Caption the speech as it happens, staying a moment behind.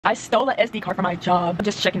I stole an SD card from my job. I'm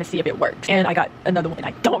just checking to see if it works. And I got another one and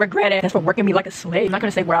I don't regret it. That's for working me like a slave. I'm not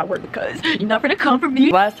gonna say where I work because you're not gonna come for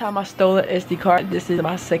me. Last time I stole an SD card, this is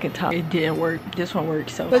my second time. It didn't work. This one worked,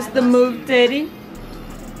 so. What's the move, Teddy?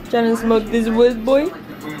 Trying to smoke this wood, boy?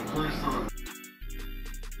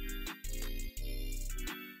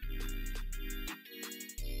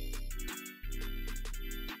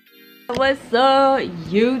 What's up,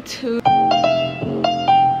 YouTube?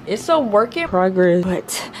 It's a work in progress,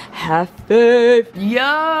 but have faith.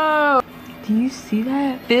 Yo! Do you see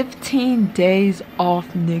that? 15 days off,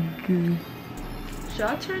 nigga. Should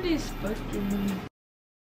I turn these fucking...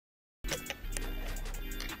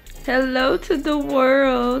 Hello to the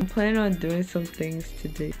world. I'm planning on doing some things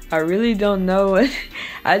today. I really don't know what.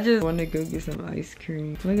 I just want to go get some ice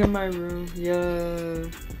cream. Look at my room. Yeah.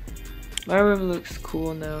 My room looks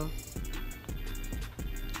cool now.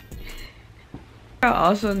 I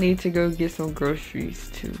also need to go get some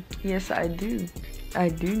groceries too. Yes, I do. I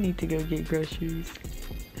do need to go get groceries.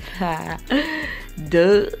 Ha.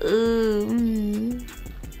 Duh.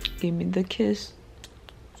 Give me the kiss.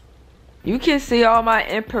 You can see all my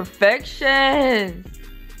imperfections.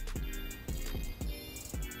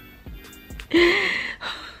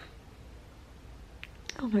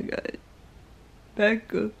 Oh my god.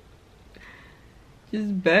 Back up.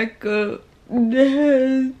 Just back up.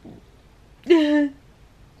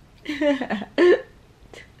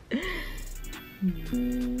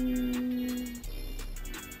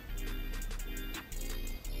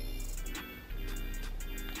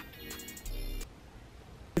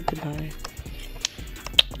 Goodbye.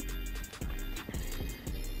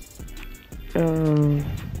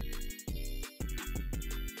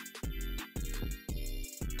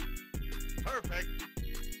 Perfect.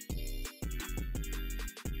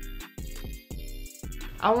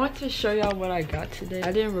 I want to show y'all what I got today.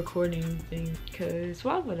 I didn't record anything because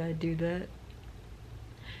why would I do that?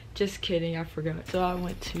 Just kidding, I forgot. So I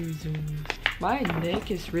went to Zoom. My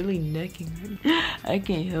neck is really necking. I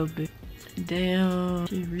can't help it. Damn,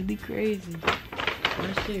 shit really crazy.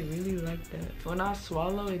 My shit really like that. When I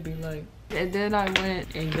swallow, it be like. And then I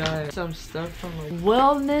went and got some stuff from a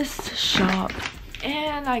wellness shop.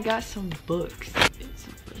 And I got some books.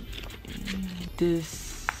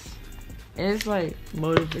 It's like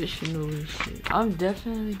motivational and shit. I'm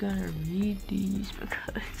definitely gonna read these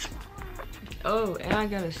because. Oh, and I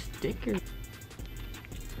got a sticker.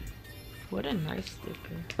 What a nice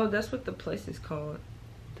sticker. Oh, that's what the place is called.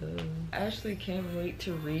 I actually can't wait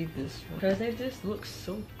to read this one because they just look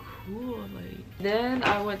so cool. Like, then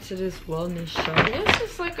I went to this wellness shop. It's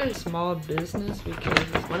just like a small business because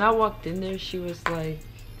when I walked in there, she was like,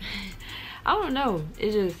 I don't know.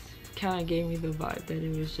 It just kind of gave me the vibe that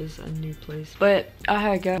it was just a new place. But I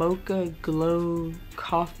had got Mocha Glow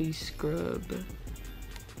coffee scrub.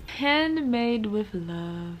 Handmade with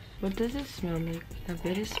love. What does it smell like? I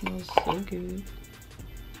bet it smells so good.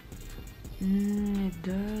 It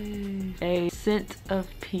does. A scent of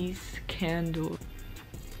peace candle.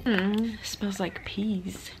 Smells like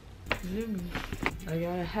peas. I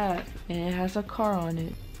got a hat and it has a car on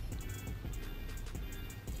it.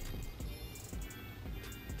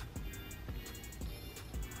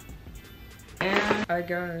 And I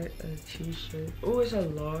got a t-shirt. Oh, it's a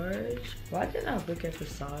large. Why didn't I look at the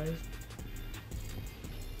size?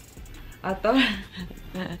 I thought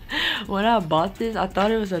when I bought this, I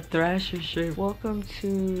thought it was a Thrasher shirt. Welcome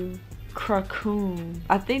to Krakoon.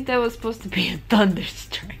 I think that was supposed to be a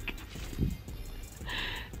Thunderstrike.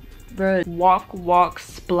 Bruh, walk, walk,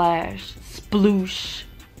 splash, sploosh.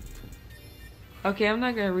 Okay, I'm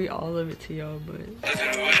not gonna read all of it to y'all, but